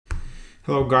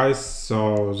Hello guys,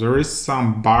 so there is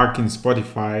some bug in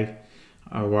Spotify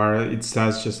where it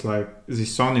says just like the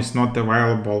song is not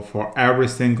available for every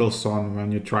single song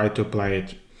when you try to play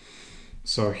it.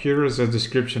 So here is a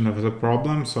description of the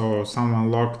problem. So someone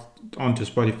logged onto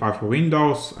Spotify for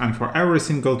Windows, and for every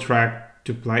single track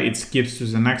to play it skips to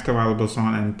the next available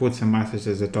song and puts a message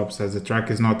at the top says the track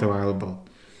is not available.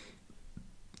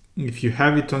 If you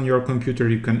have it on your computer,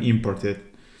 you can import it.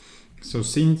 So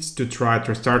since to try to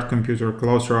restart computer,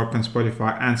 close or open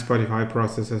Spotify and Spotify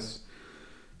processes.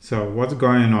 So what's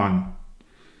going on?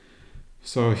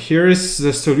 So here is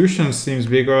the solution seems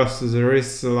because there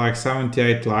is like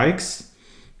 78 likes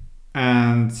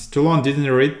and Toulon didn't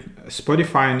read.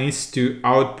 Spotify needs to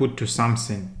output to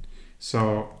something.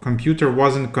 So computer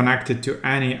wasn't connected to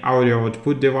any audio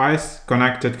output device,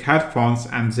 connected headphones,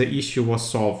 and the issue was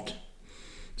solved.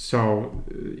 So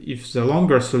if the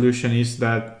longer solution is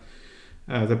that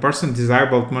the person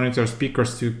disabled monitor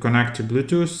speakers to connect to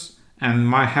Bluetooth and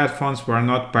my headphones were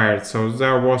not paired, so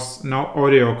there was no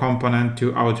audio component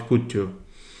to output to.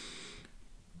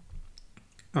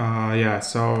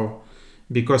 So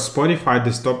because Spotify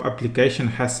desktop application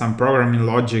has some programming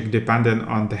logic dependent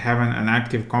on the having an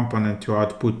active component to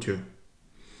output to.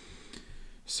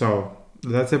 So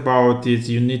that's about it.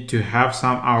 You need to have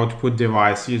some output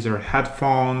device, either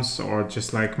headphones or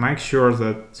just like make sure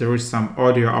that there is some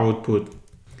audio output.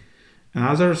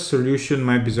 Another solution,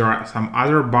 maybe there are some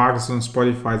other bugs on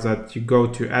Spotify that you go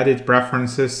to edit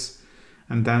preferences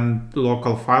and then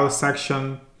local file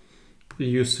section,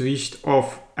 you switched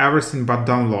off everything but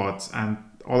downloads and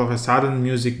all of a sudden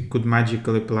music could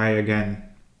magically play again.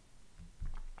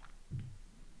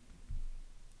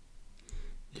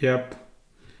 Yep.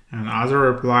 And other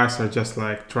replies are just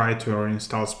like try to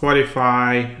reinstall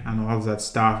Spotify and all that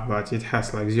stuff, but it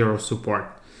has like zero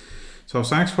support. So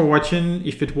thanks for watching.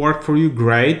 If it worked for you,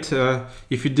 great.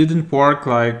 If it didn't work,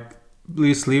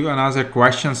 please leave another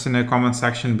questions in the comment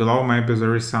section below. Maybe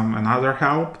there is some another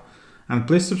help. And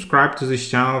please subscribe to this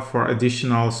channel for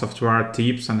additional software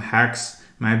tips and hacks.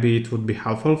 Maybe it would be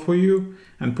helpful for you.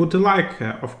 And put a like,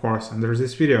 of course, under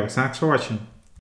this video. Thanks for watching.